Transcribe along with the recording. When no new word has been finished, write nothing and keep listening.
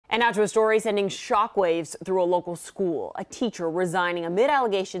And now to a story sending shockwaves through a local school. A teacher resigning amid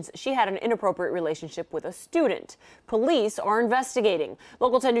allegations she had an inappropriate relationship with a student. Police are investigating.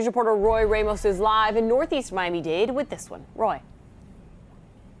 Local 10 News reporter Roy Ramos is live in Northeast Miami-Dade with this one. Roy.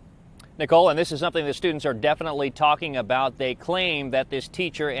 Nicole, and this is something the students are definitely talking about. They claim that this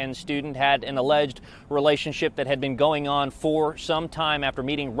teacher and student had an alleged relationship that had been going on for some time after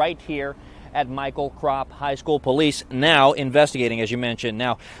meeting right here at Michael Crop High School. Police now investigating, as you mentioned.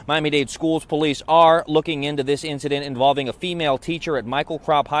 Now, Miami-Dade Schools police are looking into this incident involving a female teacher at Michael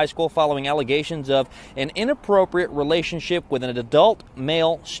Crop High School following allegations of an inappropriate relationship with an adult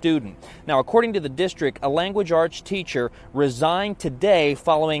male student. Now, according to the district, a language arts teacher resigned today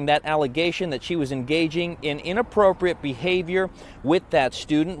following that allegation that she was engaging in inappropriate behavior with that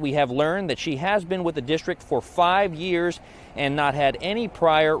student. We have learned that she has been with the district for 5 years and not had any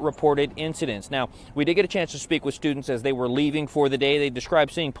prior reported incidents. Now, we did get a chance to speak with students as they were leaving for the day. They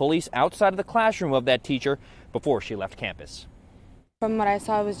described seeing police outside of the classroom of that teacher before she left campus. From what I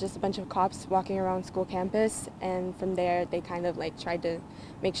saw, it was just a bunch of cops walking around school campus, and from there they kind of tried to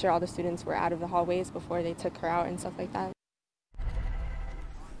make sure all the students were out of the hallways before they took her out and stuff like that.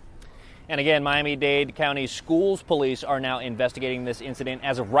 And again, Miami-Dade County Schools police are now investigating this incident.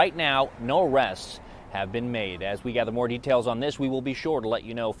 As of right now, no arrests have been made. As we gather more details on this, we will be sure to let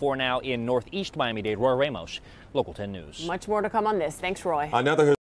you know. For now, in Northeast Miami-Dade, Roy Ramos, Local 10 News. Much more to come on this. Thanks, Roy. Another